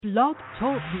Blog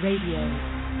Talk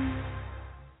Radio.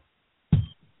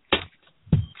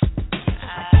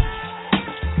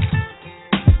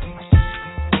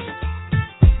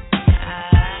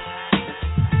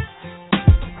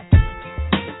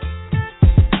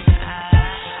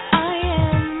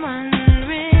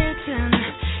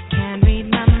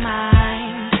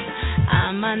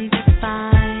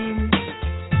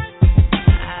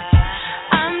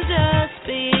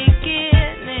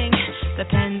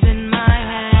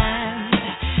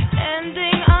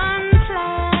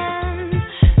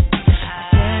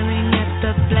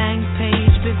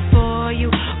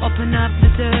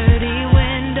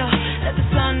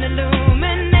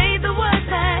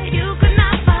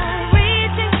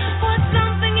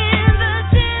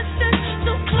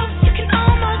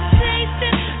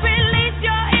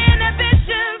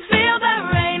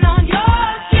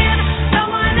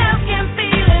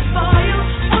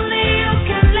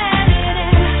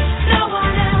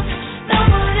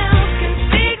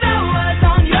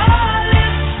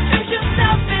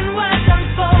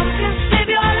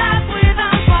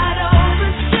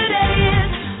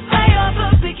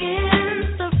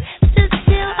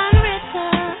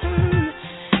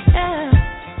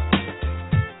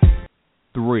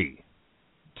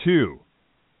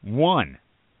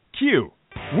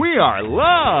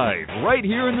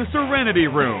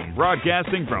 Room,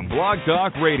 broadcasting from Blog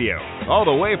Talk Radio, all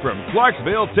the way from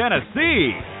Clarksville,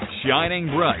 Tennessee. Shining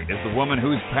bright is the woman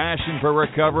whose passion for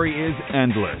recovery is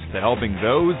endless, to helping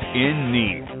those in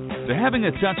need, to having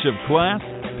a touch of class,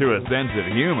 to a sense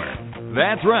of humor.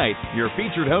 That's right, your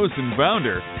featured host and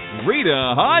founder,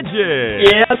 Rita Hodges.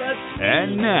 Yeah, that's me.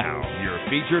 And now, your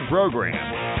featured program.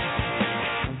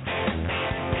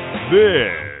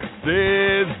 This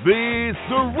is the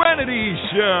Serenity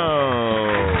Show.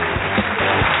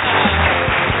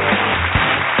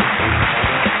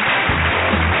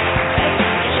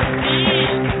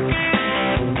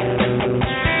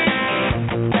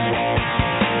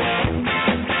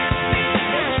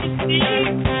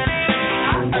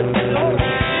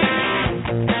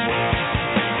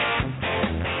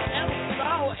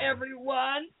 Hello,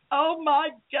 everyone. Oh my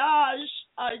gosh,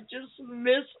 I just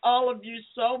miss all of you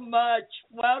so much.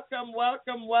 Welcome,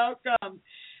 welcome, welcome.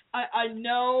 I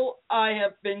know I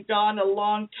have been gone a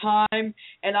long time,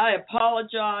 and I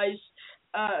apologize.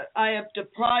 I have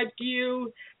deprived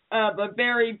you of a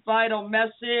very vital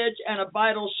message and a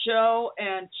vital show,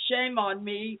 and shame on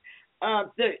me.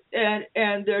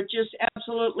 And there just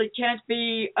absolutely can't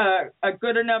be a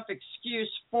good enough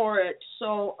excuse for it.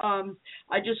 So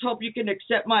I just hope you can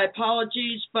accept my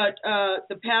apologies, but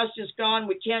the past is gone.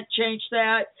 We can't change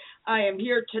that. I am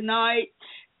here tonight.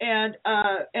 And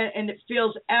it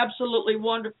feels absolutely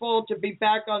wonderful to be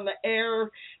back on the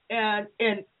air,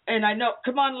 and I know,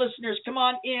 come on, listeners, come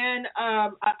on in.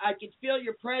 I can feel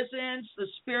your presence. The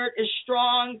spirit is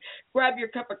strong. Grab your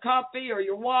cup of coffee or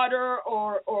your water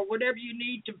or whatever you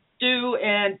need to do,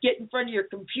 and get in front of your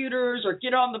computers or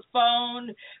get on the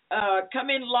phone.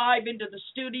 Come in live into the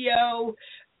studio.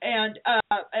 And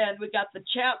we got the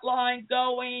chat line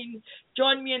going.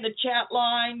 Join me in the chat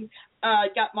line. I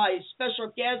got my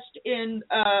special guest in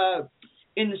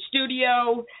the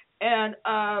studio, and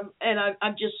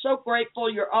I'm just so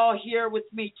grateful you're all here with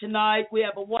me tonight. We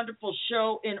have a wonderful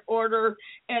show in order,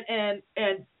 and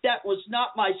that was not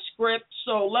my script.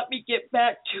 So let me get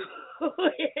back to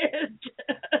it.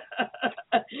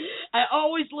 I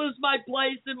always lose my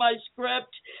place in my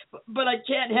script, but I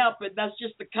can't help it. That's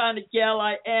just the kind of gal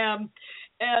I am.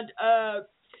 And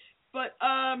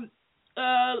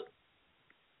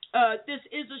this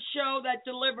is a show that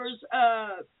delivers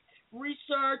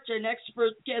research and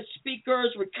expert guest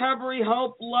speakers, recovery,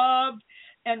 hope, love,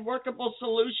 and workable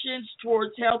solutions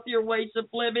towards healthier ways of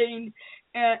living,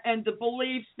 and the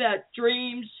belief that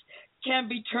dreams can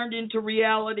be turned into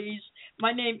realities.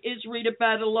 My name is Rita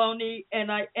Battalloni,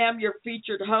 and I am your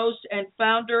featured host and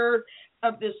founder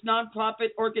of this nonprofit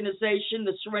organization,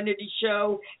 The Serenity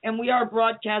Show, and we are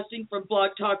broadcasting from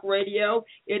Blog Talk Radio.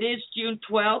 It is June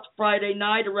 12th, Friday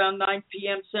night, around 9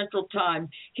 p.m. Central Time,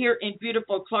 here in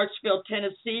beautiful Clarksville,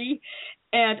 Tennessee.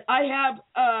 And I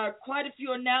have quite a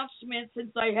few announcements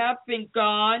since I have been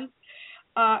gone.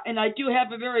 And I do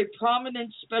have a very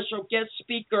prominent special guest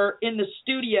speaker in the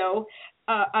studio.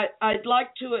 I'd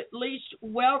like to at least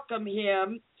welcome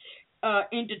him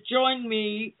in to joining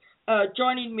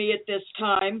me at this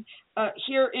time.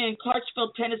 Here in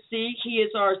Clarksville, Tennessee, he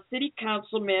is our city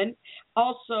councilman,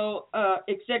 also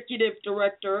executive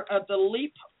director of the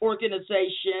LEAP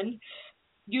organization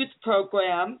youth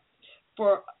program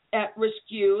for at-risk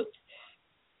youth.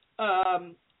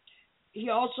 He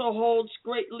also holds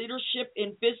great leadership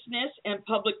in business and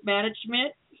public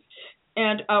management.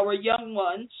 and our young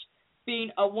ones,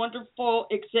 being a wonderful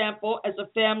example as a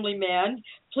family man.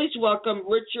 Please welcome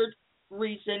Richard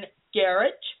Reason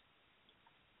Garrett.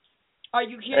 Are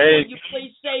you here? Hey. Will you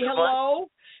please say hello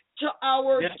to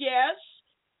our guests?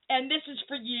 And this is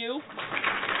for you.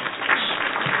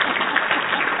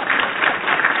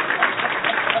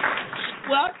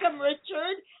 Welcome,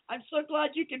 Richard. I'm so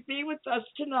glad you can be with us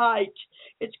tonight.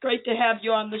 It's great to have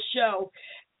you on the show.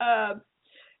 I'm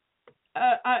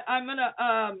going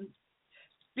to,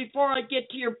 before I get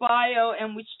to your bio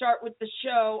and we start with the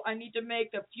show, I need to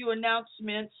make a few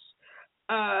announcements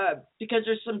because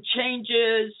there's some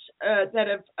changes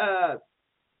that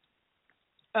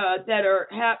are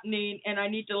happening, and I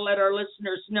need to let our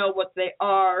listeners know what they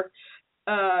are.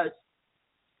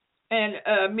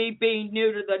 And me being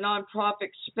new to the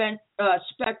nonprofit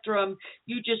spectrum,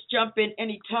 you just jump in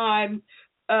anytime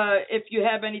if you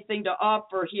have anything to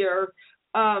offer here.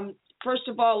 First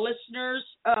of all, listeners,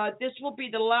 this will be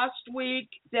the last week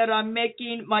that I'm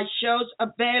making my shows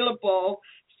available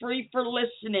free for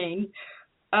listening.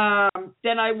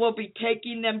 Then I will be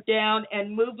taking them down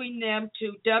and moving them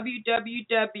to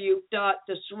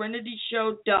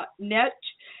www.theserenityshow.net,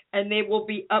 and they will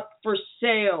be up for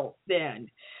sale then.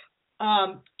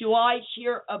 Do I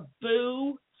hear a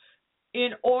boo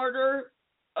in order?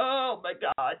 Oh, my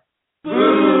God.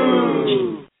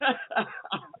 Boo!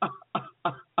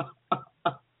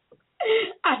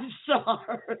 I'm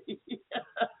sorry.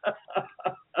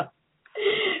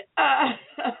 I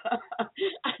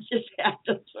just have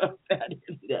to throw that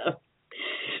in there.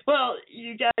 Well,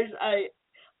 you guys, I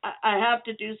have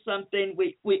to do something.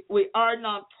 We are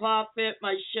nonprofit.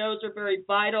 My shows are very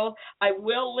vital. I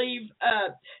will leave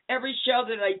every show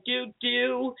that I do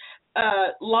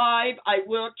live. I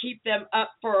will keep them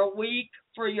up for a week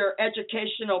for your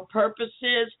educational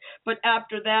purposes, but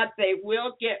after that they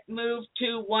will get moved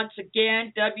to, once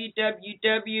again,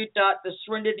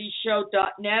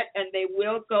 www.theserenityshow.net, and they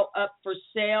will go up for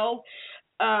sale,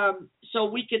 so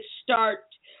we could start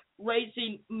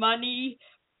raising money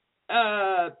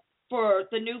for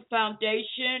the new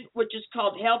foundation, which is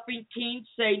called Helping Teens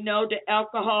Say No to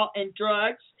Alcohol and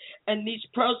Drugs. And these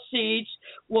proceeds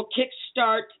will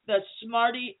kickstart the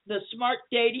Smart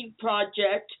Dating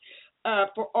Project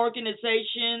for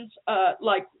organizations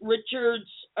like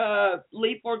Richard's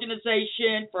LEAP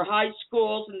organization for high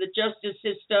schools and the justice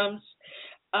systems,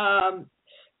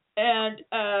 and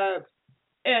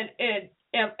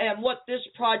what this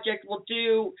project will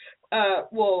do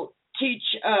will teach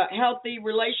healthy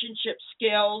relationship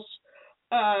skills,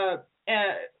 and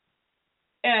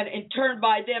in turn,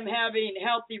 by them having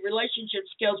healthy relationship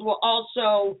skills, will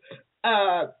also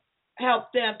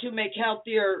help them to make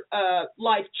healthier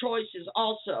life choices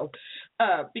also,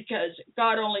 because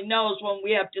God only knows when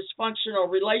we have dysfunctional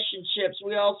relationships,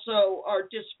 we also are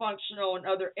dysfunctional in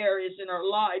other areas in our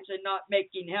lives and not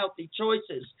making healthy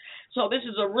choices. So this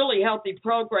is a really healthy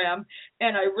program,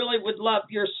 and I really would love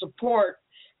your support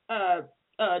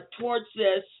towards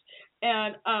this.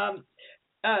 And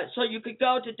so you could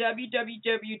go to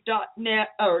www.net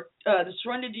or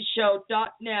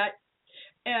theserenityshow.net,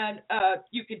 and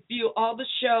you could view all the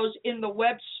shows in the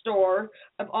web store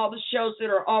of all the shows that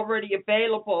are already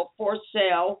available for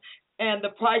sale, and the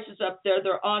prices up there,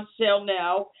 they're on sale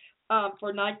now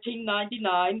for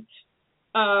 $19.99.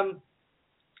 I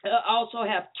also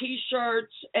have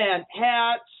T-shirts and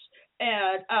hats,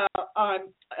 and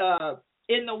I'm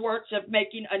in the works of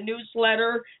making a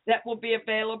newsletter that will be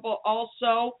available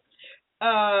also.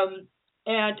 And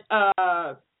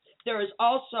there is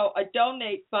also a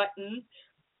donate button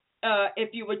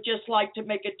if you would just like to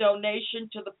make a donation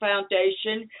to the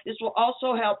foundation. This will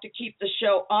also help to keep the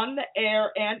show on the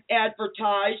air and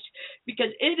advertised,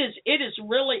 because it is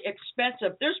really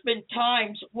expensive. There's been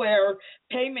times where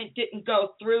payment didn't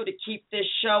go through to keep this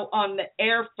show on the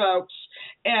air, folks.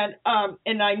 And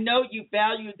I know you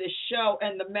value this show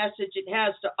and the message it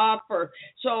has to offer.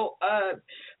 So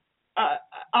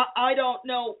I don't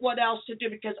know what else to do,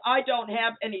 because I don't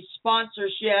have any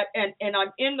sponsors yet, and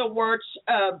I'm in the works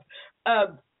of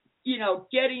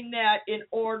getting that in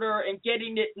order and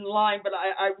getting it in line. But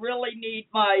I really need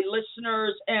my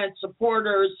listeners and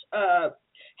supporters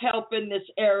help in this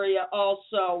area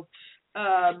also.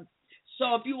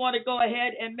 So if you want to go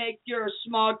ahead and make your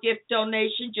small gift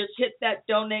donation, just hit that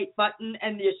donate button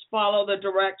and just follow the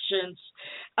directions.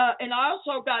 And I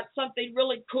also got something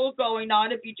really cool going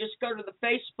on. If you just go to the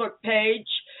Facebook page,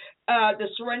 The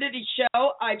Serenity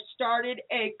Show, I've started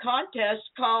a contest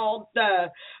called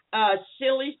the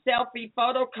Silly Selfie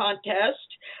Photo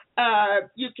Contest.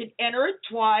 You can enter it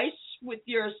twice. with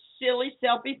your silly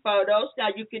selfie photos. Now,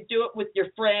 you can do it with your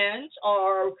friends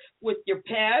or with your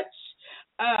pets,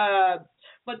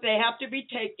 but they have to be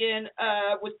taken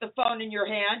with the phone in your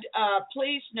hand.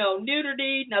 Please, no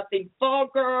nudity, nothing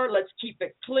vulgar. Let's keep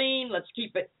it clean. Let's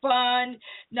keep it fun.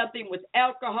 Nothing with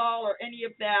alcohol or any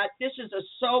of that. This is a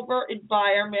sober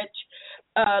environment.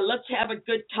 Let's have a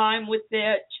good time with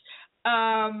it.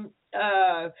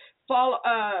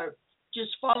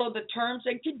 Just follow the terms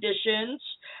and conditions,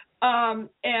 and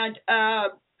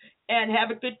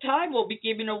have a good time. We'll be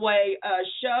giving away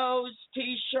shows,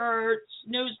 T-shirts,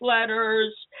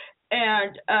 newsletters,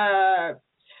 and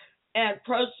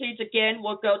proceeds again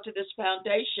will go to this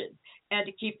foundation and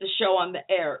to keep the show on the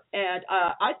air. And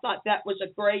I thought that was a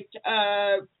great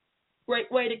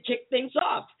way to kick things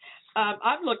off.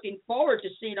 I'm looking forward to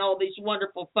seeing all these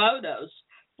wonderful photos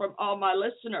from all my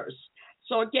listeners.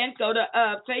 So again, go to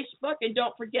Facebook and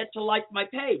don't forget to like my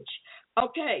page.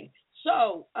 Okay,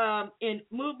 so in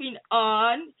moving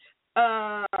on,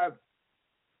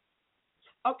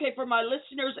 for my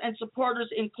listeners and supporters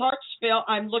in Clarksville,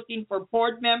 I'm looking for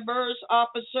board members,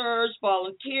 officers,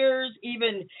 volunteers,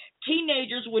 even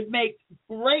teenagers would make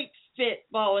great fit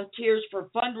volunteers for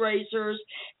fundraisers,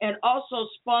 and also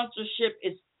sponsorship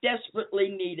is desperately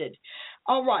needed.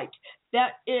 All right,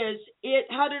 that is it.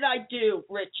 How did I do,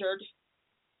 Richard?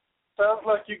 Sounds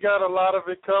like you got a lot of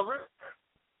it covered.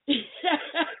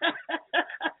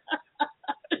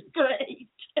 Great.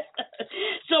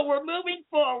 So we're moving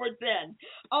forward then.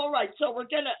 All right, so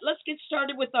let's get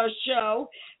started with our show,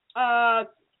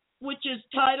 which is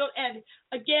titled, and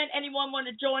again, anyone want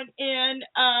to join in,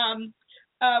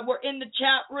 we're in the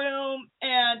chat room,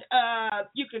 and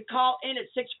you can call in at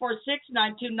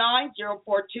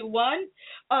 646-929-0421.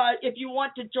 If you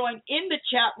want to join in the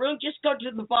chat room, just go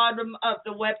to the bottom of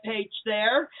the webpage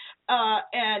there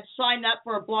and sign up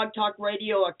for a Blog Talk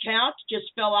Radio account.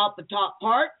 Just fill out the top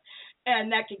part,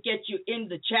 and that can get you in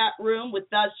the chat room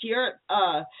with us here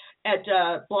at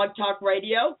Blog Talk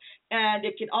Radio, and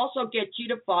it can also get you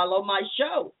to follow my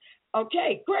show.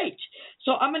 Okay, great.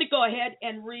 So I'm going to go ahead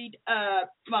and read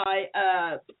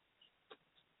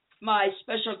my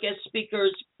special guest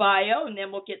speaker's bio, and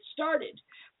then we'll get started.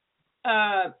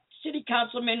 City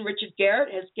Councilman Richard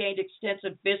Garrett has gained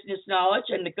extensive business knowledge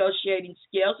and negotiating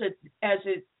skills as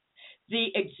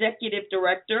the executive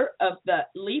director of the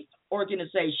LEAP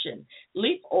organization.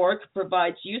 LEAP Org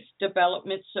provides youth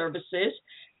development services.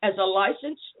 As a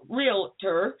licensed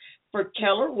realtor for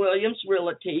Keller Williams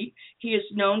Realty, he is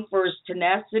known for his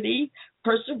tenacity,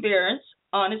 perseverance,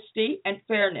 honesty, and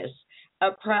fairness.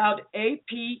 A proud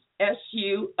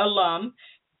APSU alum,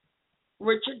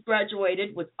 Richard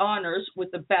graduated with honors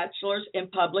with a bachelor's in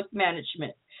public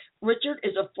management. Richard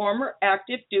is a former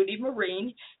active duty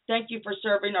Marine. Thank you for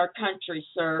serving our country,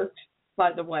 sir,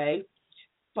 by the way.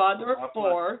 Father of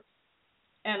four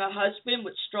and a husband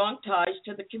with strong ties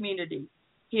to the community.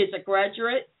 He is a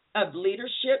graduate of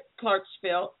Leadership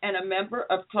Clarksville and a member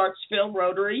of Clarksville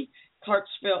Rotary,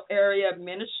 Clarksville Area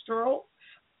Ministerial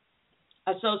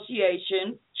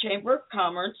Association, Chamber of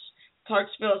Commerce,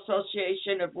 Clarksville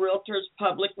Association of Realtors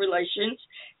Public Relations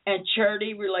and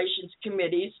Charity Relations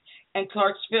Committees, and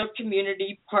Clarksville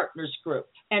Community Partners Group.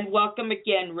 And welcome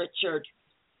again, Richard.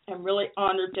 I'm really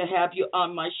honored to have you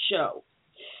on my show.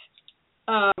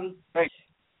 Thanks.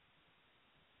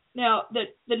 Now,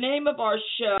 the name of our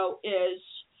show is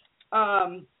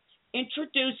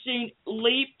Introducing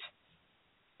LEAP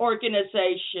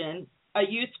Organization, a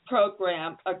youth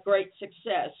program, a great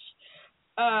success.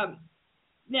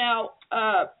 Now,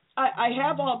 I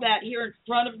have all that here in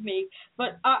front of me,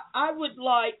 but I would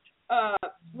like,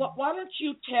 why don't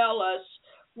you tell us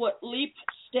what LEAP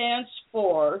stands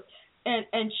for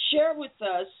and share with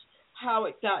us how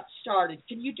it got started.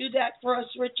 Can you do that for us,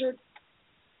 Richard?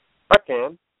 I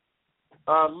can.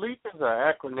 LEAP is an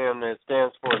acronym that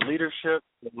stands for Leadership,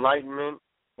 Enlightenment,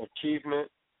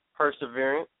 Achievement,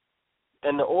 Perseverance,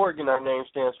 and the org in our name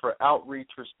stands for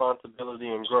Outreach, Responsibility,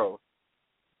 and Growth.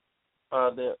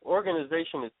 The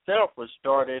organization itself was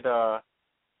started,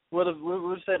 we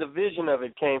would say the vision of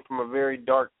it came from a very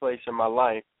dark place in my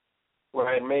life where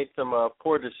I had made some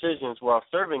poor decisions while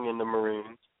serving in the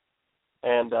Marines.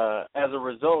 And as a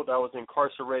result, I was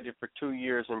incarcerated for 2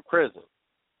 years in prison.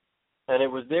 And it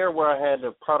was there where I had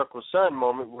the prodigal son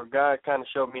moment where God kind of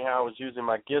showed me how I was using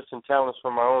my gifts and talents for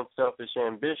my own selfish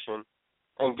ambition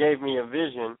and gave me a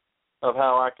vision of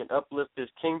how I can uplift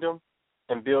his kingdom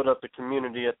and build up the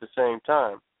community at the same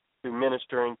time through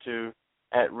ministering to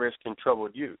at-risk and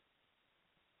troubled youth.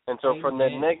 And so from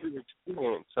that negative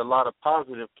experience, a lot of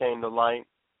positive came to light.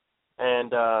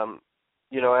 And,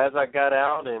 as I got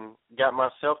out and got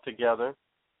myself together,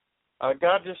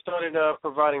 God just started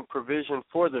providing provision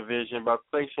for the vision by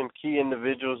placing key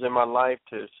individuals in my life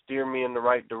to steer me in the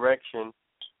right direction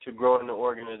to grow in the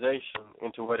organization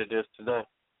into what it is today.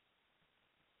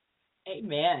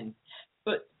 Amen.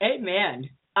 But amen.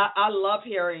 I love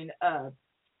hearing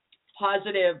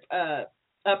positive,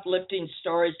 uplifting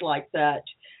stories like that.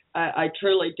 I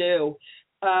truly do.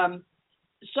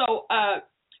 So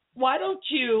why don't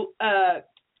you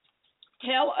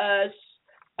tell us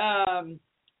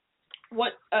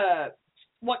what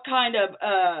kind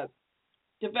of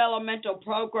developmental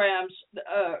programs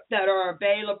that are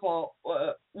available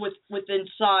with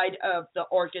inside of the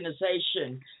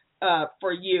organization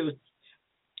for youth?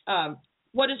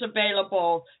 What is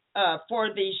available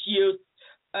for these youth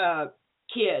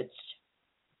kids?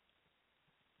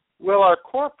 Well, our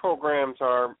core programs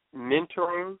are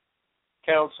mentoring,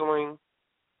 counseling,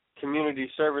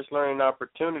 community service learning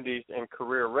opportunities, and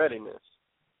career readiness.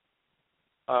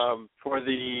 For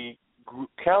the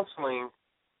counseling,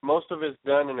 most of it's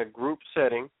done in a group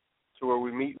setting, to where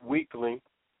we meet weekly,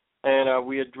 and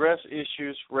we address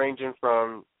issues ranging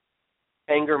from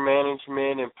anger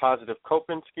management and positive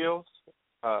coping skills,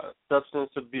 substance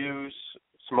abuse,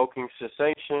 smoking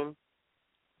cessation,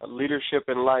 leadership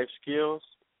and life skills,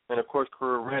 and, of course,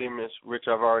 career readiness, which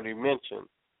I've already mentioned.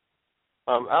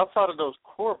 Outside of those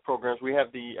core programs, we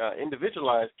have the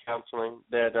individualized counseling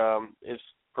that is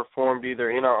performed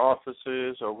either in our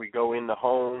offices or we go in the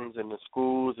homes and the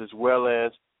schools, as well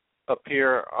as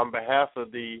appear on behalf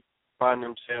of the find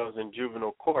themselves in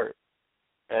juvenile court.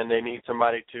 And they need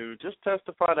somebody to just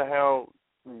testify to how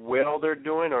well they're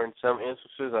doing, or in some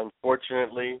instances,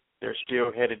 unfortunately, they're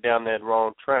still headed down that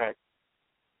wrong track.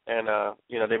 And,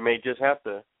 they may just have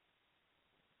to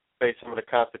face some of the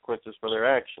consequences for their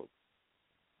actions.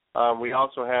 We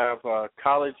also have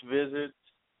college visits.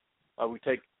 We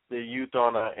take the youth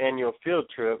on annual field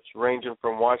trips ranging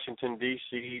from Washington,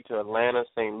 D.C. to Atlanta,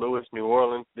 St. Louis, New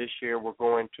Orleans. This year we're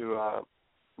going to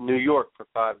New York for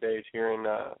 5 days here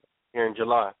in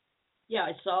July. Yeah,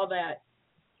 I saw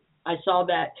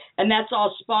that. And that's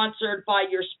all sponsored by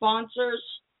your sponsors?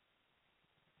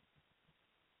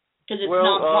 Because it's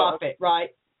nonprofit,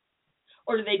 right?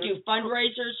 Or do they do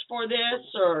fundraisers for this,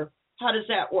 or how does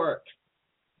that work?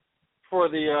 For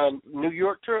the New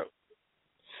York trip?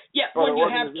 Yeah, when you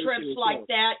have trips like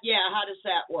that, how does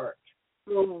that work?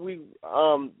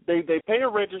 Well, they pay a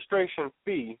registration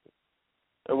fee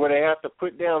where they have to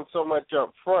put down so much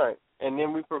up front, and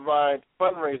then we provide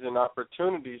fundraising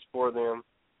opportunities for them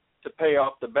to pay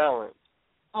off the balance.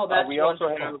 Oh, that's we wonderful.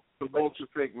 also have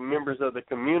philanthropic members of the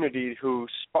community who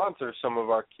sponsor some of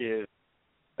our kids.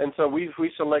 And so we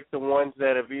select the ones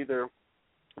that have either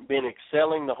been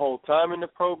excelling the whole time in the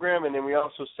program, and then we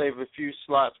also save a few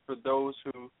slots for those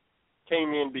who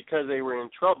came in because they were in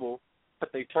trouble,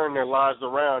 but they turned their lives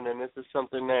around. And this is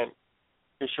something that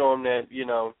can show them that,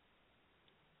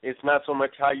 it's not so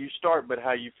much how you start, but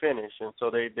how you finish. And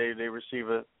so they receive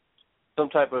some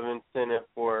type of incentive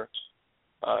for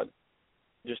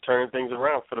just turning things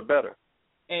around for the better.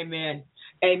 Amen.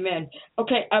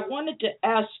 Okay, I wanted to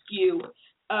ask you,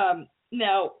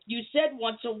 now, you said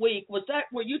once a week.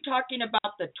 Were you talking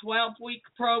about the 12-week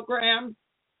program?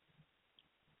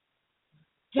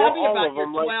 Tell me about your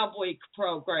 12-week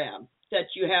program that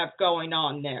you have going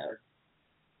on there.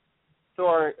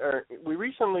 So we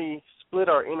recently split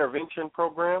our intervention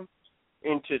program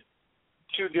into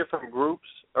two different groups.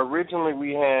 Originally,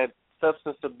 we had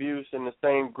substance abuse in the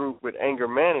same group with anger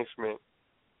management,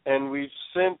 and we've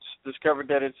since discovered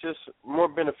that it's just more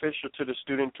beneficial to the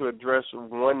student to address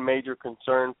one major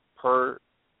concern per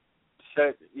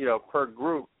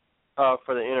group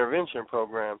for the intervention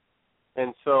program.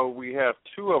 And so we have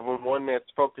two of them, one that's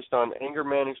focused on anger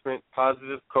management,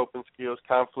 positive coping skills,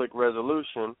 conflict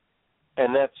resolution,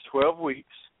 and that's 12 weeks,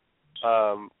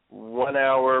 1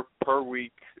 hour per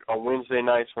week on Wednesday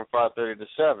nights from 5:30 to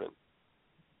 7.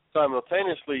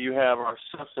 Simultaneously, you have our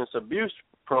substance abuse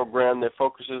program that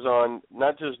focuses on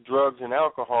not just drugs and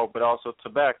alcohol, but also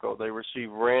tobacco. They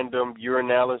receive random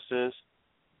urinalysis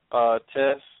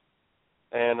tests,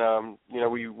 and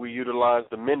we utilize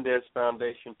the Mendez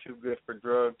Foundation Too Good for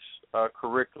Drugs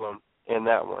curriculum in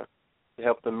that one to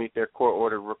help them meet their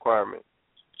court-ordered requirements.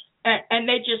 And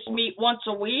they just meet once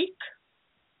a week?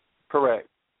 Correct.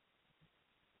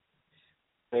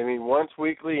 They meet once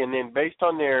weekly, and then based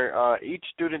on their each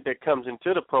student that comes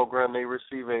into the program, they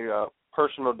receive a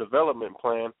personal development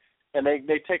plan, and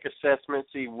they take assessments,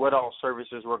 see what all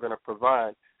services we're going to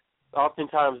provide.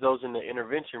 Oftentimes, those in the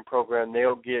intervention program,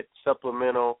 they'll get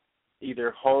supplemental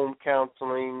either home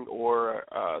counseling or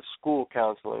school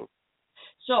counseling.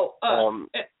 So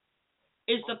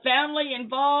Is the family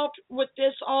involved with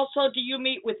this also? Do you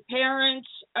meet with parents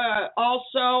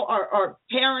also? Are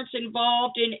parents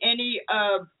involved in any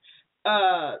of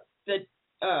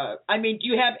do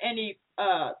you have any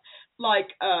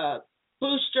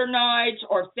booster nights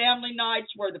or family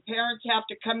nights where the parents have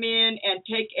to come in and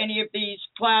take any of these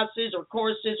classes or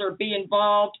courses or be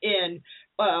involved in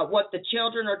what the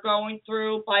children are going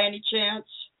through by any chance?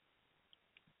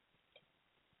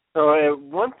 So at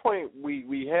one point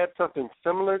we had something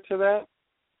similar to that,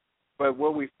 but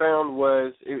what we found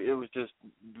was it was just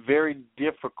very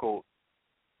difficult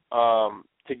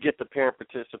to get the parent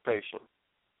participation.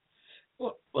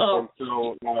 And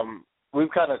so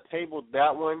we've kind of tabled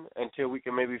that one until we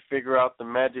can maybe figure out the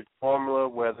magic formula,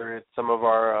 whether it's some of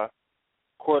our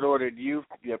court-ordered youth,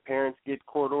 your parents get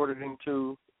court-ordered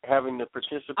into having to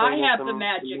participate. I have the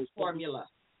magic formula.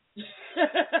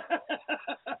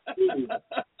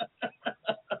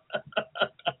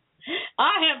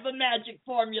 I have the magic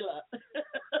formula.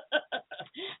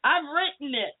 I've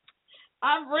written it.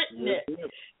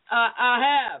 I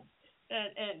have,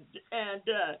 and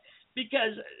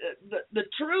because the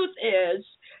truth is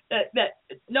that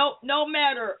no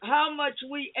matter how much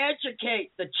we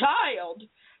educate the child,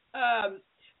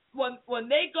 when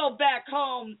they go back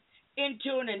home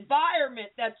into an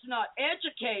environment that's not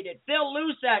educated, they'll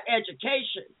lose that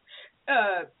education,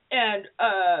 and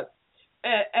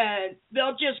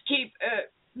they'll just keep.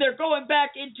 They're going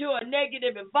back into a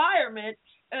negative environment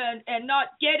and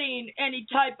not getting any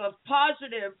type of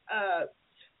positive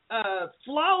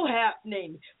flow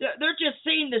happening. They're just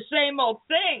seeing the same old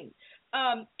thing.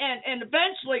 And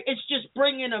eventually it's just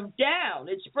bringing them down.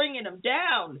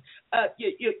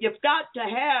 You've got to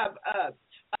have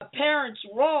a parent's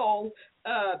role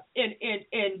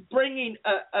in bringing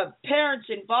a parent's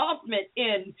involvement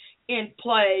in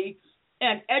play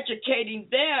and educating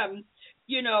them,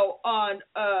 on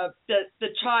the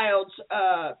child's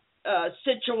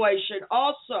situation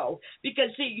also, because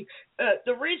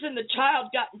the reason the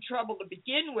child got in trouble to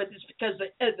begin with is because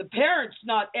the parent's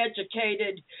not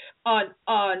educated on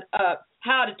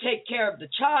how to take care of the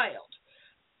child.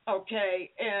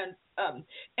 Okay, and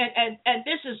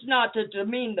this is not to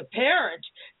demean the parent.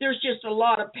 There's just a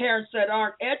lot of parents that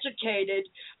aren't educated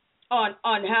on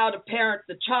how to parent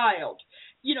the child,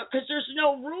 because there's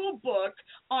no rule book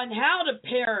on how to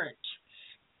parent.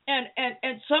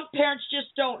 And some parents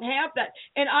just don't have that.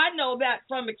 And I know that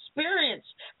from experience.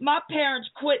 My parents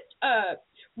quit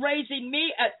raising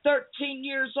me at 13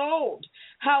 years old.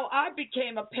 How I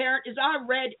became a parent is I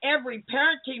read every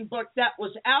parenting book that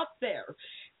was out there,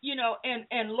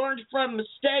 and learned from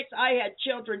mistakes. I had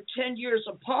children 10 years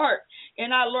apart,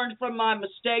 and I learned from my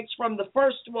mistakes from the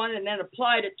first one and then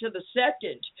applied it to the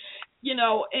second,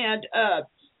 and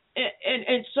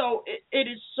so it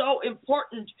is so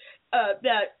important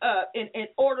that in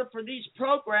order for these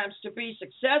programs to be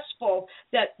successful,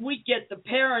 that we get the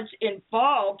parents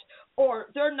involved, or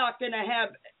they're not going to have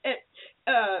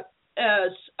a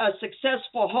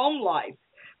successful home life.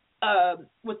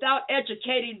 Without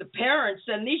educating the parents,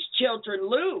 then these children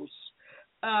lose.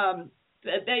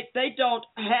 They don't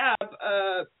have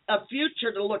a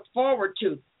future to look forward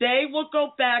to. They will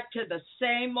go back to the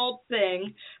same old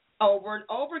thing over and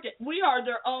over again. We are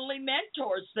their only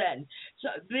mentors then. So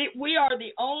we are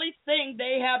the only thing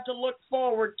they have to look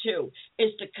forward to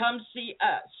is to come see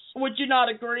us. Would you not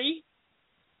agree?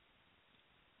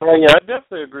 Well, yeah, I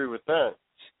definitely agree with that.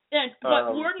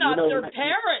 But we're not their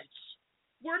parents.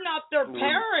 We're not their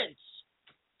parents.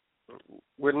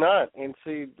 We're not. And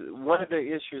see, one of the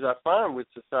issues I find with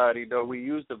society, though, we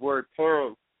use the word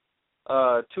parent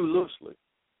too loosely.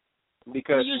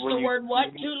 Because we use the word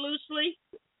what too loosely?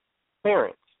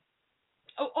 Parents.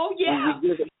 Oh yeah.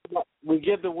 We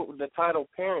give the title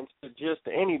parents to just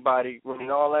anybody, when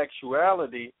in all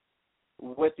actuality,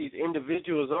 what these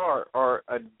individuals are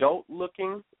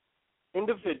adult-looking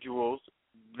individuals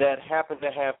that happen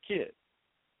to have kids.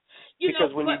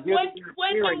 Because when you give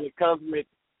parent,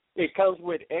 it comes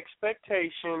with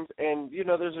expectations, and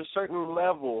there's a certain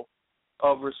level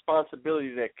of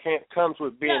responsibility that comes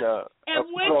with being a. And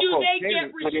when do they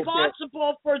get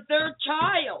responsible for their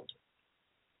child?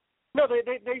 No,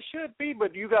 they should be,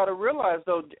 but you got to realize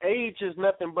though, age is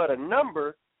nothing but a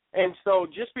number, and so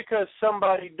just because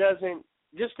somebody's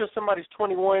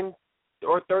 21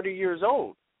 or 30 years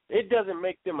old, it doesn't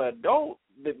make them an adult.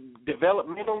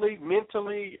 Developmentally,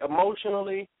 mentally,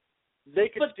 emotionally, they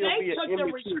could still be an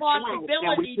immature child. But they took the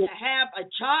responsibility to have a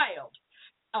child.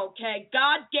 Okay,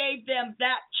 God gave them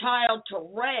that child to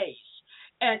raise,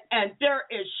 and there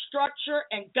is structure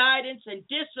and guidance and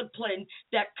discipline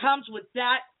that comes with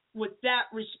that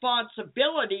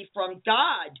responsibility from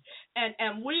God.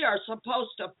 and we are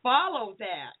supposed to follow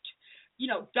that. You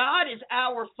know, God is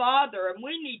our Father, and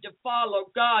we need to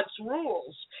follow God's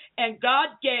rules. And God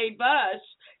gave us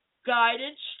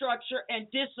guidance, structure, and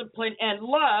discipline and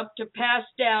love to pass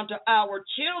down to our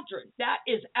children. That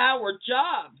is our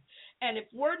job. And if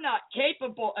we're not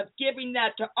capable of giving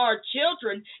that to our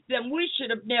children, then we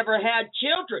should have never had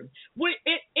children.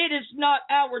 It is not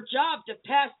our job to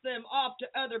pass them off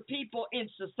to other people in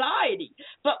society.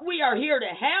 But we are here to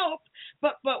help.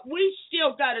 But we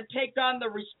still got to take on the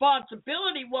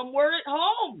responsibility when we're at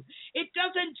home. It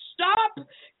doesn't stop,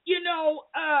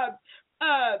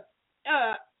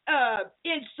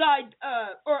 inside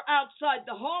or outside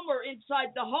the home or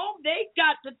inside the home. They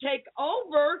got to take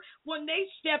over when they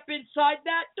step inside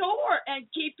that door and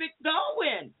keep it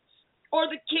going, or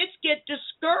the kids get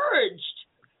discouraged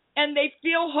and they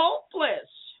feel hopeless.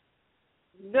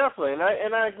 Definitely,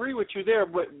 and I agree with you there.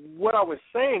 But what I was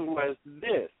saying was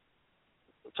this: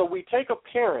 so we take a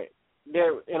parent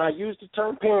there, and I use the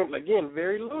term parent again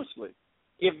very loosely.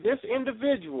 If this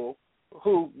individual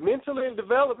who mentally and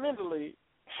developmentally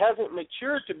hasn't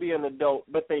matured to be an adult,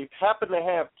 but they happen to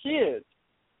have kids,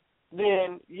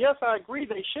 then yes, I agree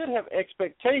they should have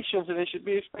expectations, and they should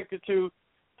be expected to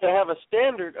have a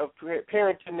standard of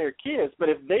parenting their kids. But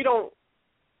if they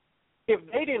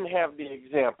didn't have the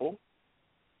example,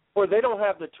 or they don't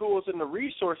have the tools and the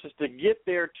resources to get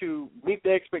there to meet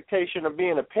the expectation of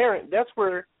being a parent, that's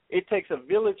where it takes a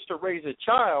village to raise a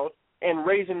child, and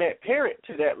raising that parent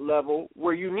to that level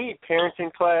where you need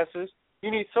parenting classes. You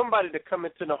need somebody to come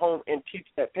into the home and teach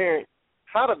that parent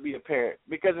how to be a parent,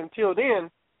 because until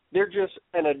then, they're just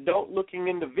an adult-looking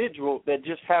individual that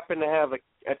just happened to have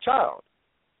a child.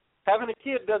 Having a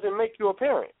kid doesn't make you a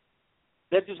parent.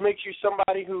 That just makes you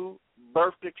somebody who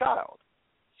birthed a child.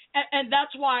 And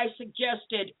that's why I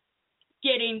suggested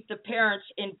getting the parents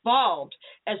involved.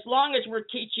 As long as we're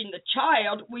teaching the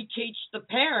child, we teach the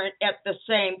parent at the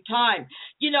same time.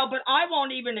 But I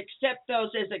won't even accept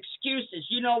those as excuses.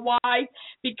 You know why?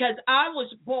 Because I was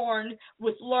born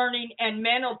with learning and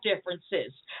mental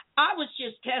differences. I was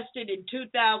just tested in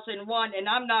 2001, and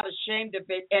I'm not ashamed of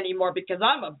it anymore because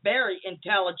I'm a very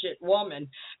intelligent woman.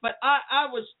 But I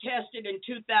was tested in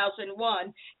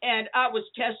 2001, and I was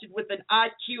tested with an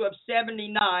IQ of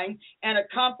 79 and a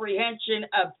comprehension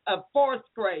of a fourth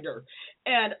grader.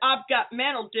 And I've got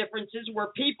mental differences where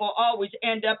people always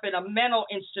end up in a mental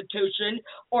institution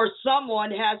or someone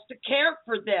has to care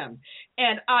for them.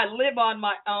 And I live on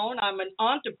my own. I'm an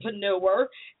entrepreneur,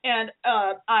 and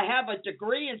I have a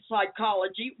degree in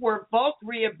psychology where voc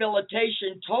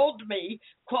rehabilitation told me,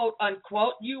 quote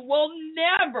unquote, you will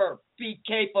never be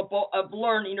capable of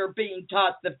learning or being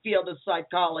taught the field of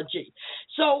psychology.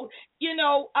 So,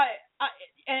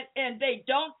 and they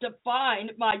don't define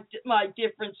my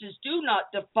differences, do not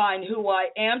define who I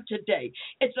am today.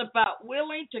 It's about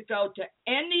willing to go to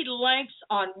any lengths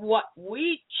on what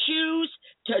we choose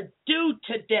to do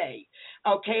today.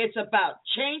 Okay, it's about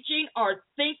changing our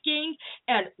thinking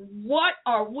and what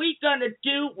are we going to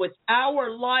do with our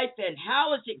life and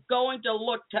how is it going to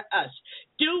look to us?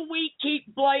 Do we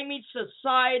keep blaming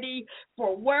society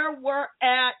for where we're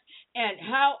at and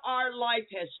how our life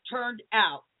has turned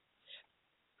out?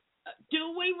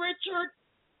 Do we, Richard?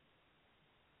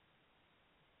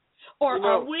 Or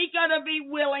are we going to be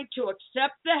willing to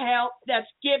accept the help that's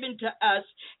given to us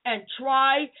and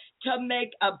try to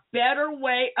make a better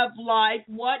way of life,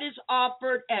 what is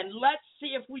offered, and let's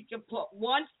see if we can put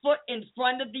one foot in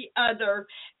front of the other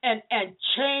and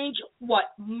change what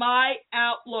my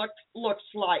outlook looks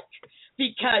like?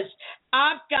 Because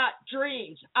I've got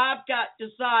dreams, I've got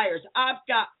desires, I've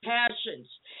got passions,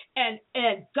 and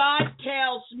God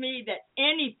tells me that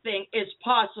anything is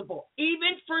possible,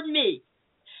 even for me.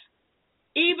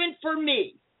 Even for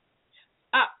me.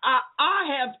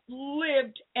 I have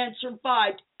lived and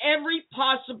survived every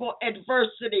possible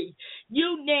adversity.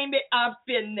 You name it, I've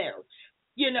been there.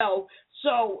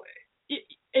 So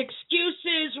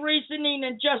excuses, reasoning,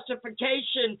 and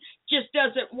justification just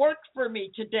doesn't work for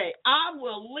me today. I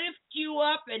will lift you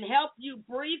up and help you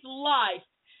breathe life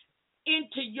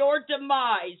into your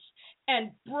demise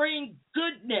and bring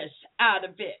goodness out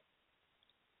of it.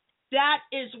 That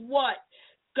is what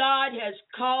God has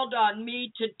called on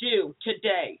me to do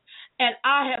today. And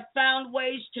I have found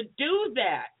ways to do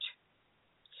that.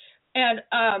 And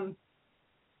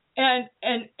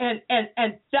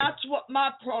that's what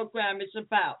my program is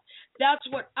about. That's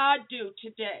what I do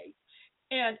today.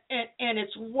 And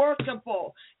it's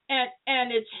workable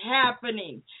and it's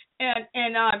happening.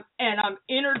 And I'm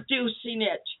introducing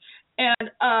it.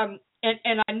 And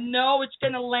I know it's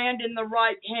going to land in the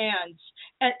right hands.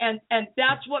 And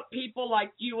that's what people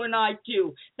like you and I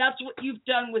do. That's what you've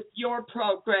done with your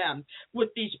program,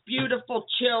 with these beautiful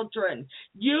children.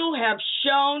 You have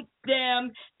shown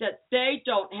them that they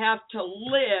don't have to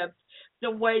live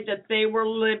the way that they were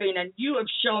living. And you have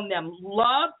shown them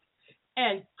love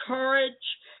and courage,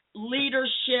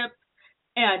 leadership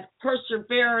and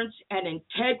perseverance and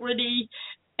integrity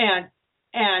and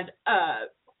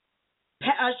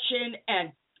passion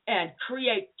and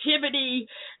creativity,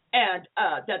 and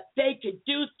that they could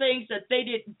do things that they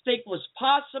didn't think was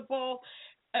possible.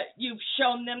 You've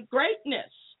shown them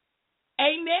greatness.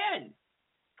 Amen.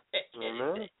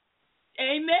 Amen.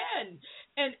 Amen.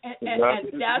 And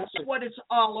that's what it's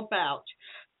all about.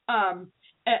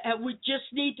 And we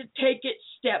just need to take it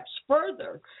steps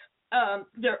further.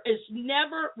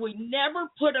 We never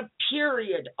put a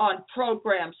period on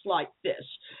programs like this.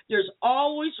 There's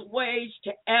always ways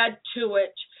to add to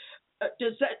it.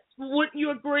 Wouldn't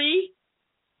you agree?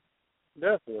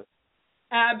 Definitely.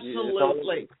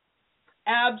 Absolutely.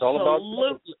 It's all about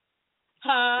growth.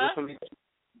 Huh?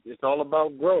 It's all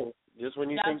about growth. Just when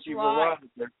you think you've arrived,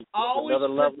 there's another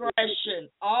level.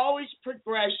 Always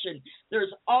progression.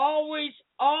 There's always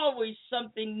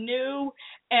something new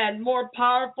and more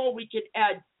powerful we could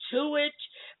add to it.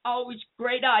 Always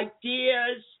great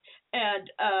ideas, and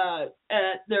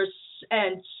there's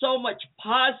so much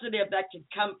positive that can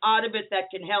come out of it that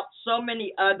can help so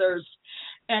many others.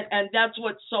 And that's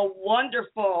what's so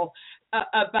wonderful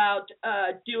about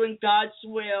doing God's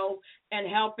will and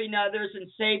helping others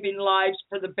and saving lives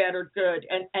for the better good.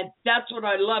 And that's what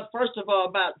I love, first of all,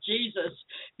 about Jesus,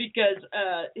 because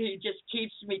he just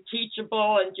keeps me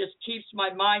teachable and just keeps my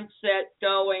mindset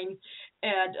going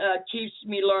and keeps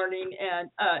me learning and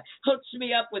hooks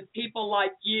me up with people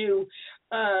like you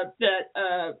that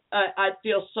I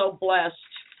feel so blessed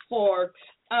for.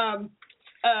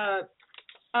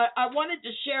 I wanted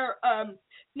to share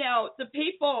now the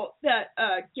people that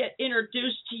get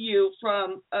introduced to you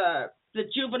from the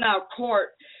juvenile court.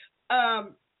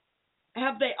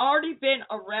 Have they already been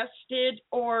arrested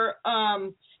or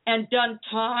and done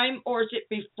time, or is it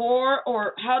before,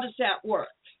 or how does that work?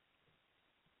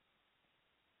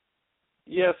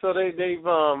 Yeah, so they've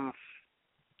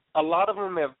a lot of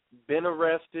them have been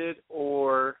arrested,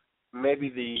 or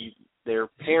maybe their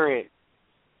parent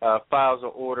files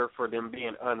an order for them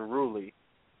being unruly.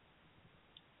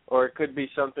 Or it could be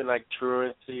something like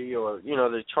truancy, or,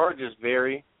 the charges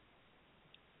vary.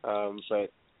 But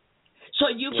so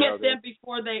you get them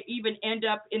before they even end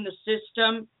up in the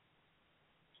system?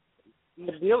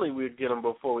 Ideally, we'd get them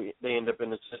before they end up in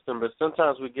the system, but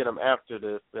sometimes we get them after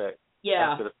the fact.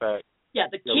 Yeah. After the fact. Yeah,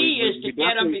 the key is to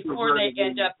get them before they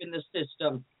end up in the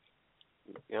system.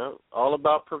 All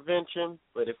about prevention,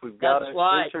 but if we've got to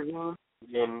intervene,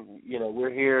 then,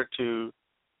 we're here to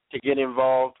get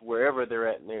involved wherever they're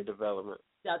at in their development.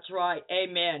 That's right.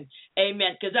 Amen.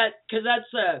 Amen. Because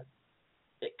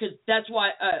that's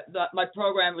why my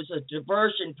program was a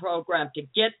diversion program, to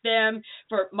get them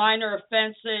for minor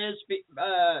offenses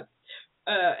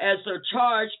as they're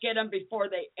charged, get them before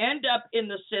they end up in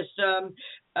the system,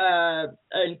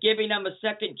 and giving them a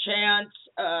second chance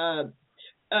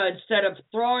instead of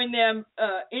throwing them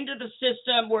into the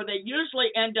system where they usually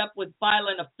end up with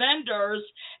violent offenders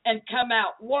and come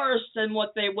out worse than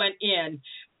what they went in.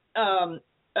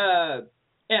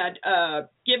 And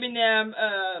giving them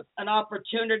an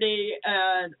opportunity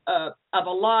and of a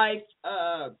life,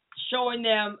 showing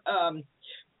them,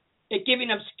 giving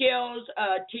them skills,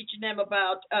 teaching them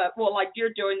about, like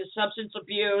you're doing, the substance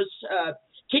abuse,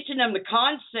 teaching them the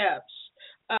concepts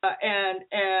and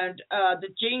the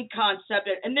gene concept.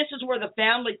 And this is where the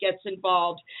family gets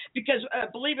involved, because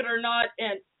believe it or not,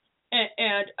 and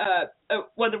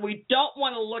whether we don't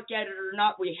want to look at it or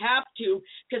not, we have to,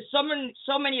 because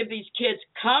so many of these kids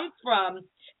come from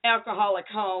alcoholic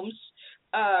homes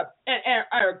and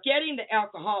are getting the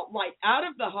alcohol right out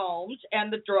of the homes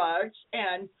and the drugs,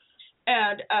 and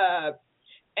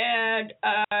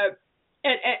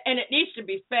it needs to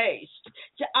be faced.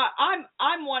 So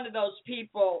I'm one of those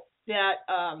people that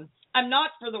I'm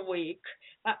not for the weak.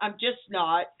 I'm just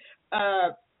not.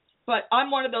 But I'm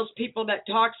one of those people that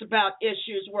talks about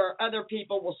issues where other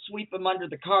people will sweep them under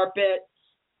the carpet,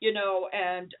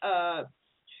 and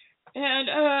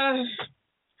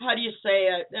how do you say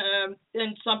it?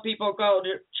 And some people go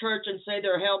to church and say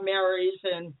their Hail Marys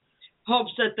and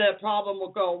hopes that the problem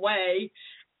will go away.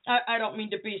 I don't mean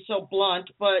to be so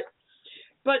blunt, but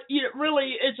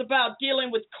really it's about dealing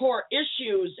with core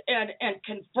issues and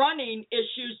confronting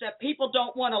issues that people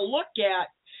don't want to look at,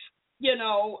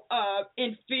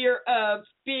 in fear of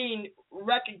being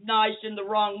recognized in the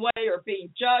wrong way or being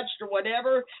judged or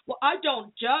whatever. Well, I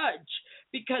don't judge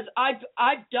because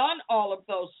I've done all of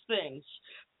those things.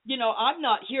 You know, I'm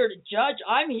not here to judge.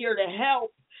 I'm here to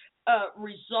help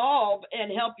resolve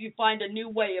and help you find a new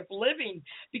way of living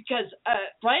because,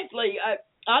 frankly,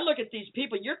 I look at these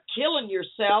people. You're killing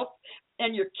yourself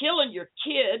and you're killing your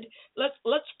kid.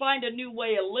 Let's find a new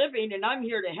way of living, and I'm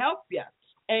here to help you.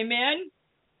 Amen?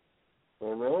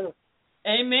 Amen.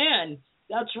 Amen.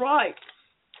 That's right.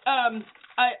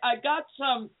 I got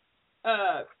some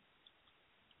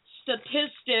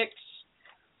statistics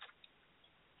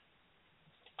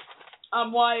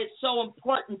on why it's so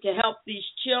important to help these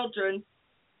children.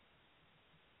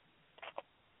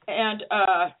 And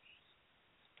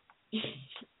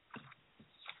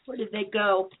where did they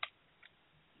go?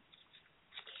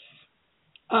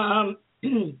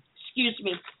 Excuse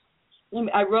me.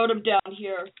 I wrote them down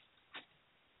here.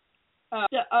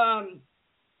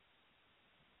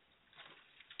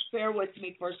 Bear with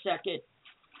me for a second.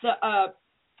 The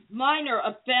minor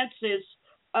offenses,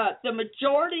 the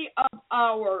majority of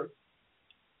our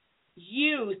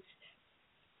youth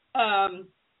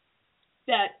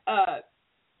that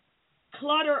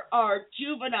clutter our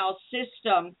juvenile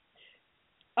system,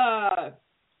 at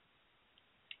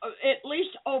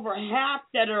least over half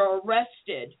that are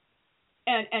arrested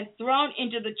and thrown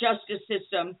into the justice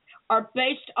system are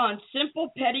based on simple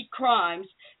petty crimes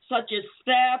such as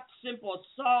theft, simple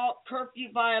assault, curfew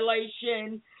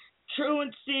violation,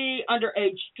 truancy,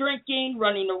 underage drinking,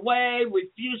 running away,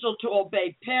 refusal to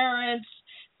obey parents,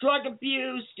 drug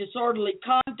abuse, disorderly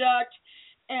conduct.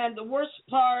 And the worst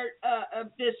part of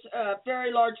this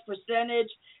very large percentage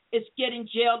is getting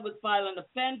jailed with violent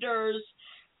offenders,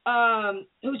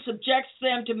 who subjects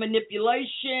them to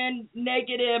manipulation,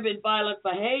 negative and violent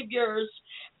behaviors.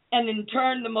 And in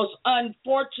turn, the most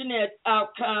unfortunate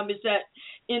outcome is that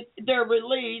in their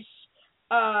release,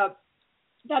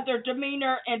 that their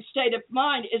demeanor and state of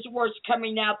mind is worse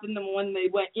coming out than when they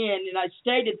went in. And I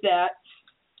stated that,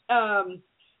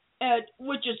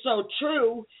 which is so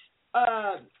true.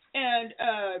 And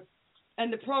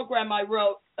the program I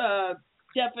wrote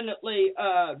definitely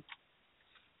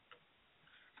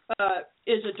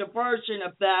is a diversion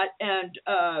of that. And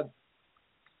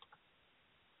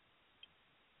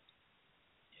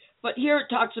but here it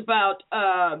talks about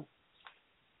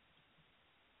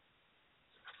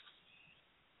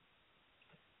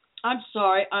I'm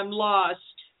sorry, I'm lost.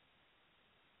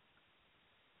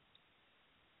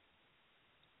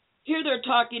 Here they're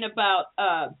talking about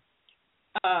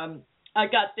I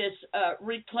got this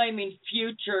Reclaiming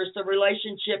Futures, the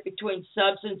relationship between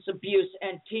substance abuse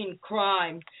and teen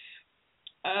crime.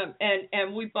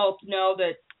 And we both know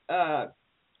that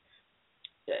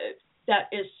that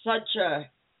is such a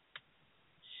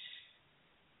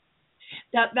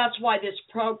that's why this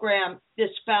program,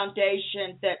 this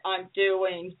foundation that I'm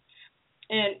doing,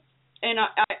 and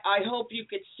I hope you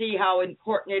could see how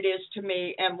important it is to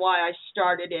me and why I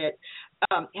started it,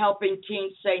 helping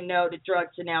teens say no to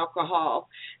drugs and alcohol,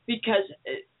 because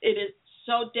it is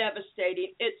so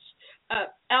devastating. It's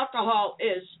alcohol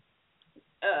is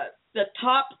the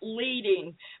top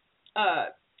leading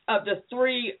of the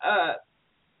three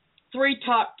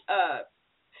top.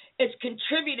 It's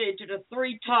contributed to the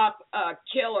three top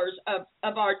killers of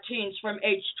our teens from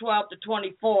age 12 to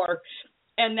 24,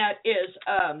 and that is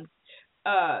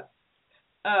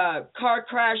car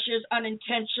crashes,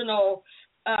 unintentional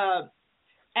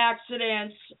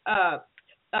accidents,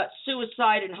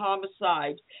 suicide, and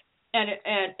homicide.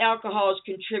 And alcohol has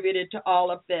contributed to all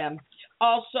of them.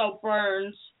 Also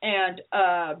burns and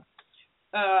I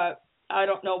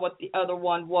don't know what the other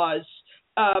one was,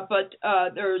 but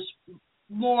there's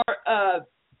more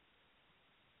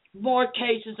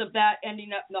cases of that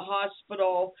ending up in the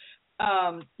hospital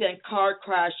than car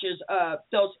crashes.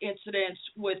 Those incidents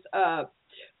with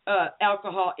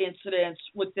alcohol incidents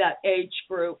with that age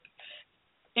group,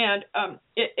 and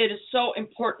it is so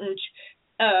important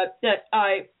that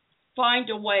I find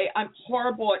a way. I'm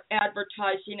horrible at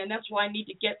advertising, and that's why I need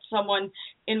to get someone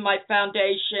in my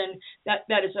foundation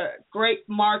that is a great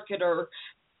marketer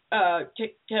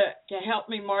to help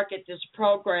me market this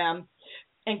program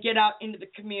and get out into the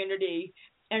community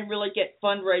and really get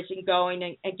fundraising going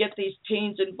and get these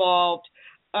teens involved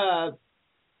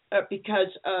because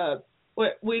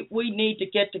we need to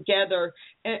get together.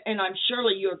 And I'm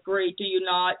surely you agree, do you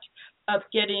not, of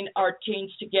getting our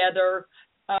teens together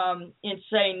in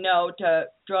saying no to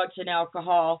drugs and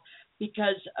alcohol,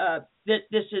 because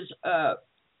this is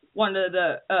one of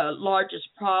the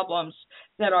largest problems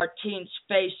that our teens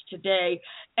face today.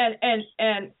 And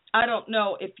I don't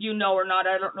know if you know or not.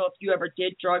 I don't know if you ever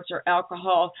did drugs or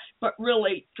alcohol, but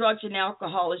really, drugs and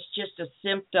alcohol is just a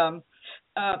symptom.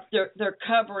 They're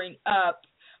covering up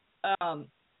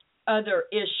other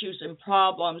issues and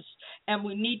problems, and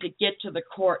we need to get to the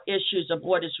core issues of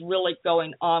what is really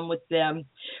going on with them.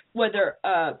 Whether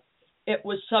it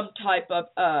was some type of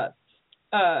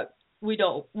we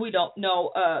don't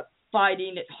know,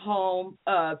 fighting at home,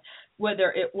 whether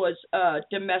it was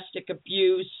domestic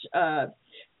abuse.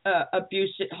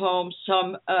 Abuse at home.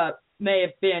 Some may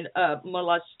have been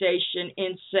molestation,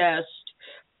 incest,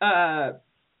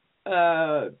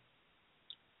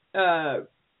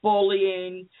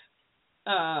 bullying,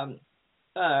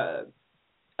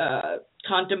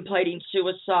 contemplating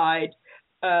suicide,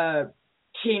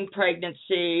 teen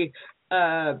pregnancy.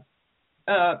 The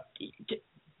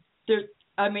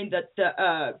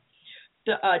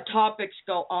topics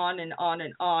go on and on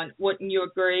and on. Wouldn't you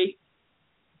agree?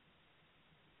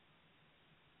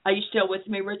 Are you still with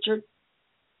me, Richard?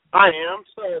 I am.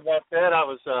 Sorry about that. I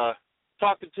was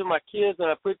talking to my kids and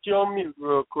I put you on mute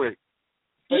real quick.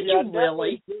 Did you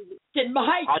really?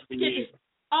 I did.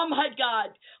 Oh my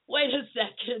God! Wait a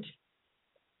second.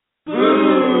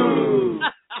 Boo!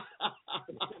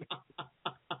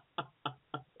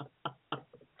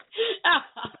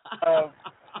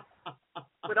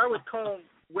 But I would call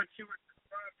what you were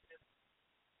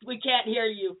describing. We can't hear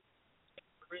you.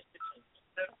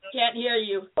 Can't hear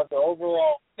you. But the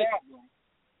overall problem.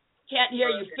 Can't hear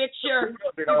you. You're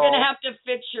going to have to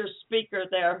fix your speaker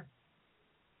there.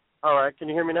 All right. Can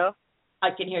you hear me now?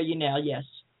 I can hear you now, yes.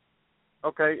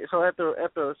 Okay. So at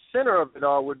the center of it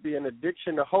all would be an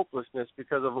addiction to hopelessness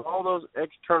because of all those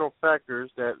external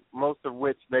factors that most of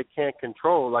which they can't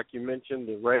control, like you mentioned,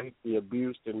 the rape, the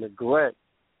abuse, the neglect.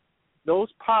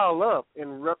 Those pile up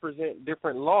and represent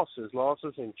different losses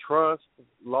in trust,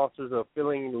 losses of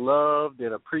feeling loved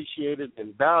and appreciated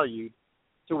and valued,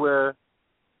 to where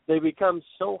they become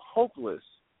so hopeless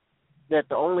that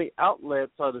the only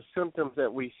outlets are the symptoms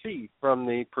that we see, from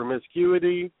the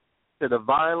promiscuity to the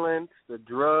violence, the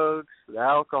drugs, the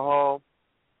alcohol,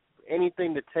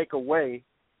 anything to take away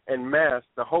and mask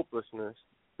the hopelessness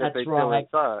that they feel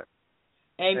inside.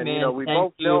 Amen. And, we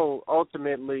both know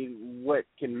ultimately what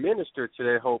can minister to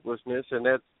that hopelessness, and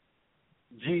that's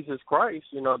Jesus Christ.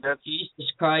 That's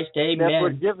Jesus Christ. Amen. That's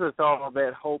what gives us all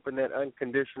that hope and that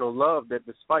unconditional love, that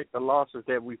despite the losses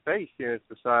that we face here in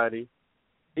society,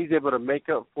 He's able to make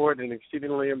up for it and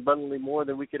exceedingly abundantly more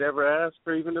than we could ever ask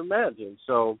or even imagine.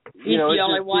 So, He's the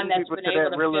only one that's been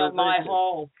able to fill my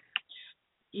hole.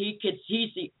 He's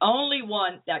the only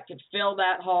one that could fill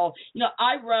that hole.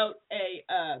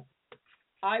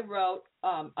 I wrote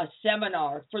a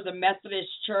seminar for the Methodist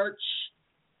Church,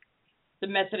 the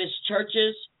Methodist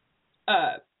churches,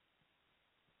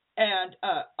 and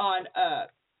on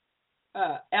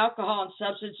alcohol and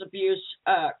substance abuse,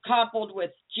 coupled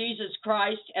with Jesus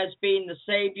Christ as being the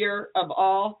Savior of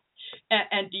all.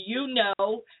 And do you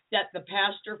know that the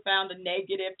pastor found a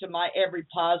negative to my every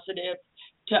positive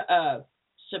to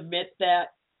submit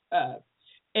that?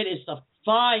 It is the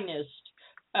finest.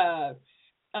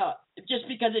 Just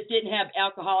because it didn't have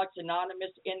Alcoholics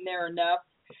Anonymous in there enough,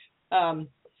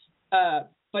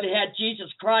 but it had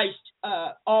Jesus Christ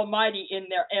Almighty in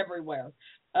there everywhere,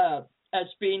 as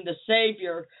being the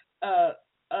Savior of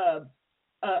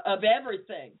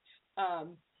everything.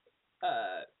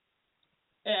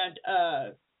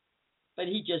 But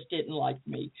he just didn't like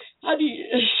me. How do you?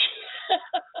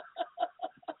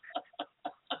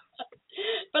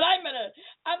 But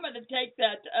I'm gonna take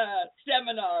that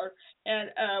seminar, and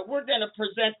we're gonna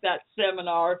present that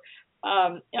seminar,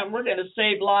 and we're gonna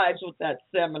save lives with that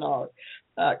seminar,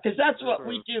 because that's what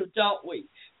we do, don't we?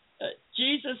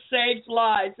 Jesus saves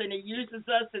lives, and He uses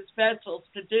us as vessels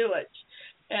to do it.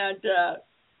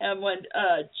 And when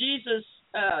Jesus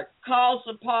calls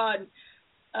upon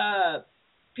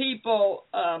people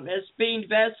as being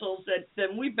vessels,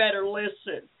 then we better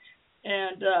listen,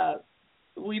 and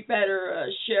we better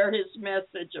share His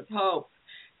message of hope.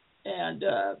 And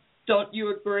don't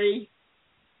you agree?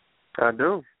 I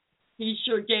do. He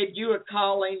sure gave you a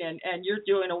calling, and you're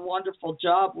doing a wonderful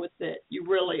job with it. You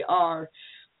really are.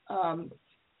 I'm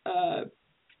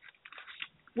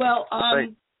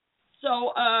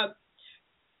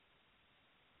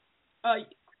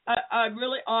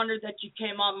really honored that you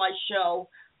came on my show.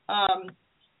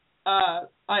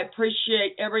 I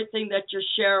appreciate everything that you're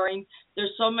sharing.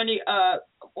 There's so many. I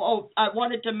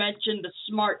wanted to mention the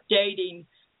Smart Dating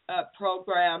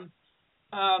program.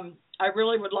 I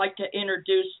really would like to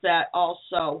introduce that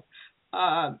also,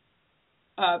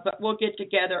 but we'll get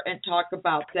together and talk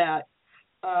about that.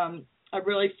 I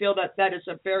really feel that is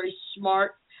a very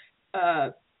smart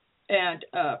and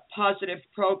positive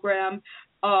program.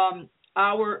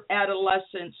 Our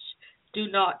adolescents do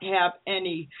not have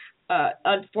any,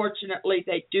 unfortunately,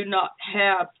 they do not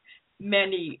have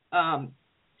many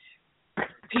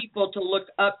people to look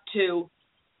up to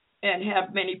and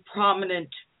have many prominent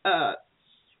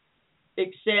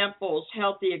examples,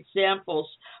 healthy examples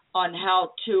on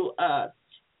how to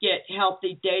get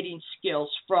healthy dating skills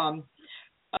from,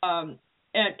 and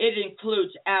it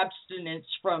includes abstinence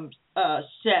from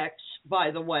sex,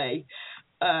 by the way,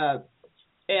 but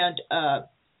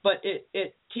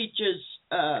it teaches,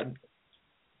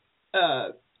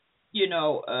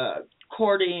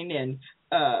 courting and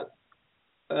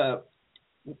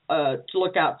to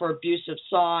look out for abusive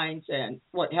signs and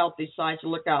what healthy signs to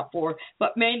look out for.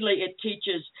 But mainly it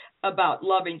teaches about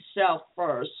loving self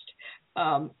first.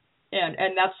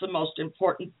 And that's the most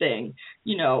important thing,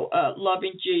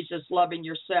 loving Jesus, loving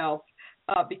yourself,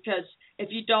 because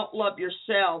if you don't love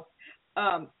yourself,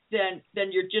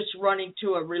 then you're just running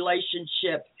to a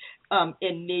relationship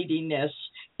in neediness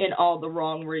in all the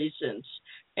wrong reasons.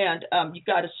 And you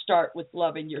got to start with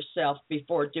loving yourself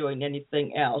before doing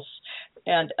anything else.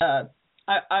 And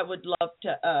I would love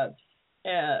to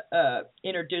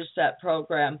introduce that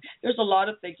program. There's a lot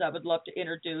of things I would love to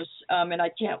introduce, and I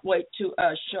can't wait to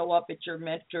show up at your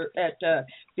mentor, at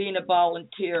being a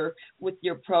volunteer with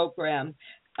your program.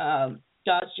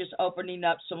 God's just opening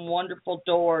up some wonderful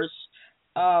doors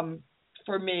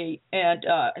for me, and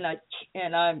I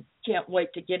can't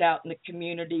wait to get out in the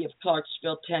community of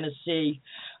Clarksville, Tennessee,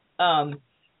 and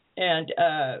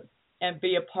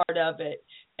be a part of it.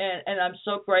 And I'm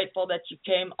so grateful that you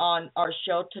came on our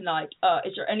show tonight.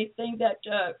 Is there anything that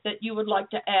you would like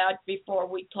to add before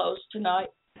we close tonight?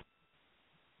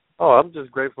 Oh, I'm just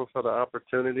grateful for the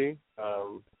opportunity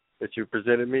that you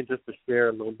presented me, just to share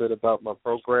a little bit about my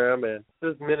program and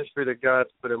this ministry that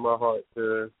God's put in my heart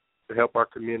to help our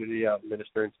community out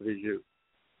ministering to these youth.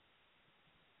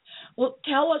 Well,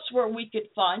 tell us where we could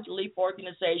find LEAP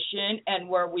organization and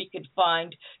where we could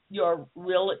find your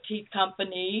realty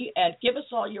company, and give us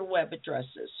all your web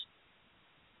addresses.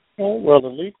 Well, the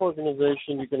LEAP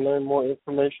organization, you can learn more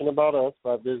information about us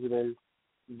by visiting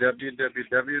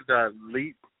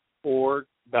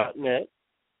www.leaporg.net.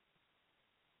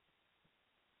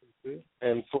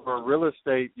 And for real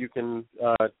estate, you can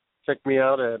check me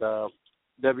out at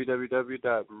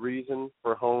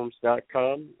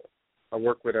www.reasonforhomes.com. I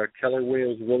work with Keller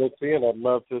Williams Realty, and I'd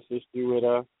love to assist you with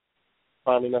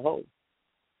finding a home.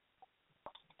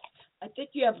 I think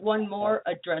you have one more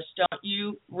address, don't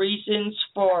you? Reasons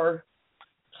for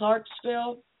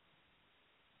Clarksville?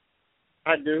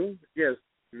 I do, yes.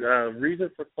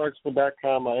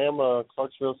 Reasonforclarksville.com. I am a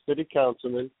Clarksville City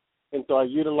Councilman, and so I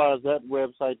utilize that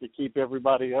website to keep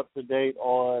everybody up to date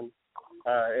on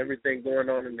everything going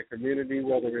on in the community,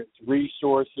 whether it's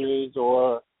resources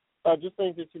or just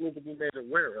things that you need to be made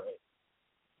aware of.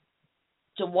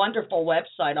 It's a wonderful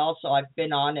website also. I've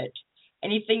been on it.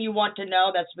 Anything you want to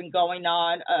know that's been going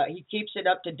on, he keeps it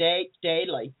up to date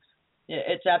daily.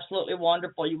 It's absolutely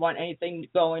wonderful. You want anything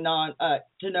going on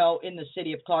to know in the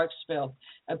city of Clarksville.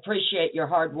 I appreciate your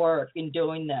hard work in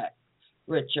doing that,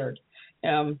 Richard.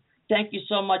 Thank you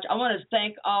so much. I want to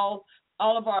thank all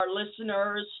of our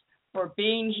listeners for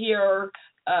being here.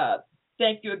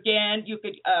 Thank you again. You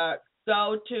could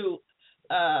go to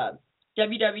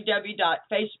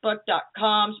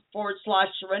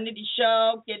www.facebook.com/Serenity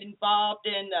Show. Get involved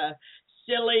in the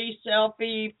silly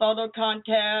selfie photo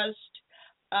contest.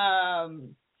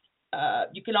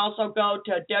 You can also go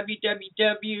to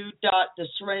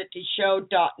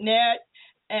www.theserenityshow.net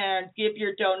and give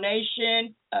your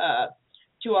donation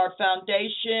to our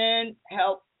foundation,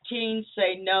 Help Teens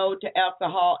Say No to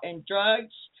Alcohol and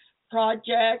Drugs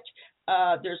Project.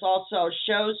 There's also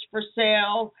shows for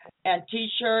sale and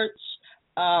T-shirts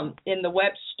in the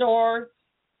web store.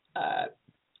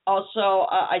 Also,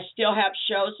 I still have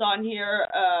shows on here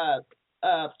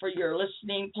for your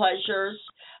listening pleasures.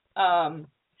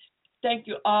 Thank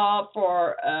you all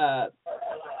for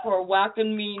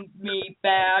welcoming me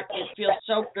back. It feels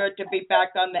so good to be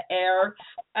back on the air.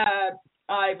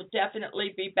 I will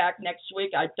definitely be back next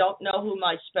week. I don't know who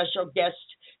my special guest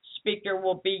speaker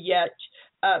will be yet,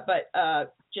 but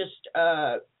just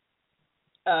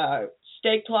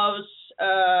stay close,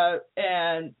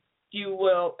 and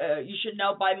you should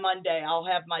know by Monday I'll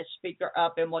have my speaker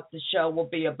up and what the show will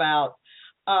be about.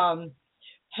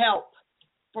 Help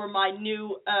for my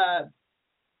new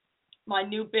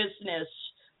business,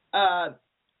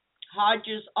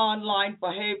 Hodges Online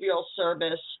Behavioral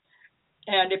Service.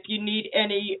 And if you need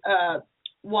any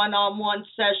one-on-one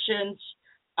sessions,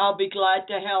 I'll be glad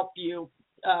to help you.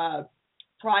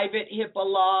 private HIPAA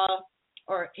law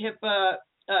or HIPAA,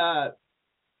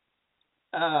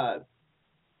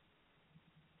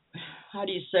 how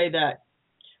do you say that?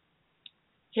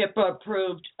 HIPAA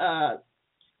approved,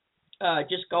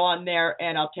 just go on there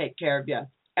and I'll take care of you.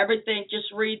 Everything,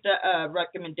 just read the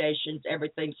recommendations.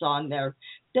 Everything's on there.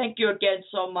 Thank you again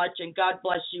so much, and God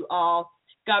bless you all.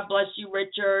 God bless you,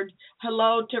 Richard.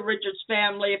 Hello to Richard's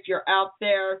family if you're out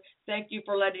there. Thank you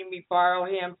for letting me borrow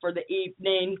him for the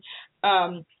evening.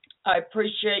 I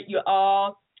appreciate you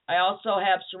all. I also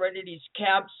have Serenity's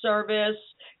cab service.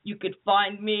 You could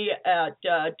find me at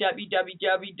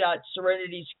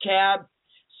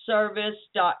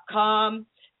www.serenitiescabservice.com.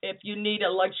 If you need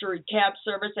a luxury cab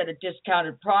service at a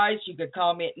discounted price, you could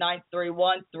call me at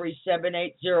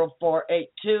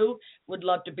 931-378-0482. Would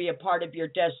love to be a part of your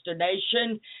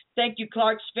destination. Thank you,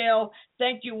 Clarksville.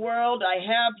 Thank you, world. I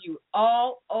have you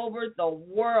all over the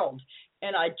world,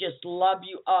 and I just love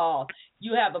you all.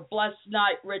 You have a blessed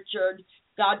night, Richard.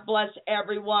 God bless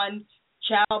everyone.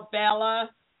 Ciao,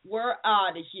 Bella. We're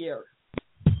out of here.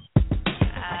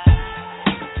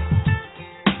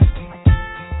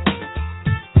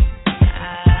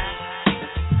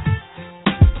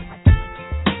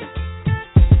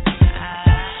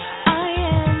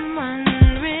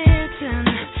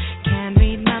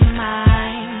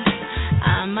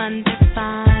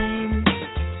 Undefined.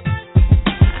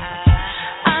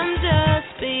 I'm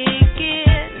just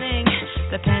beginning,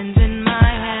 the pen's in my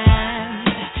hand,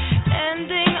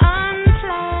 ending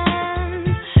unplanned.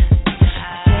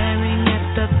 Staring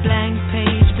at the blank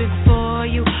page before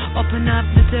you, open up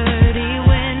the dirty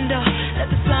window,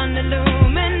 let the sun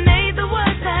illuminate the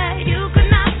words that you could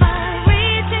not find.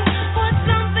 Reaching for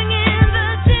something in the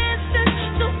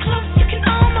distance, so close you can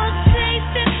almost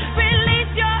taste it.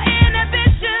 Release your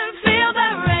inhibition. Feel the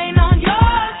rain on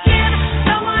your skin.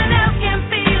 No one else can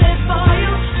feel it for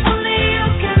you. Only you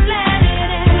can let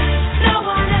it in. No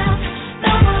one else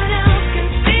can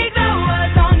speak the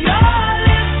words on your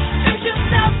lips. Dream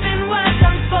yourself in words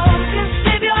unspoken.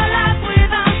 Live your life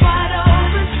with arms wide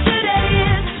open. Today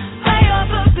is where your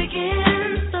book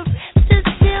begins. The rest is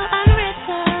still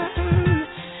unwritten.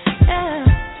 Yeah.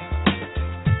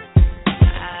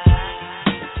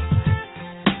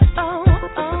 Oh.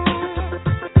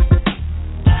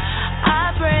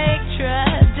 I break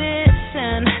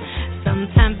tradition.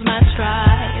 Sometimes my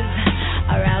tries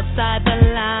are outside the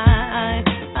line.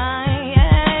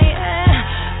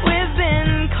 We've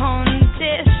been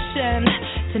conditioned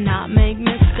to not make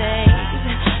mistakes,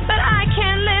 but I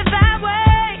can't live that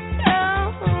way.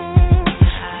 Oh.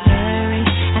 Staring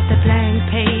at the blank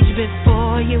page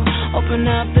before you, open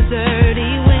up the dirt.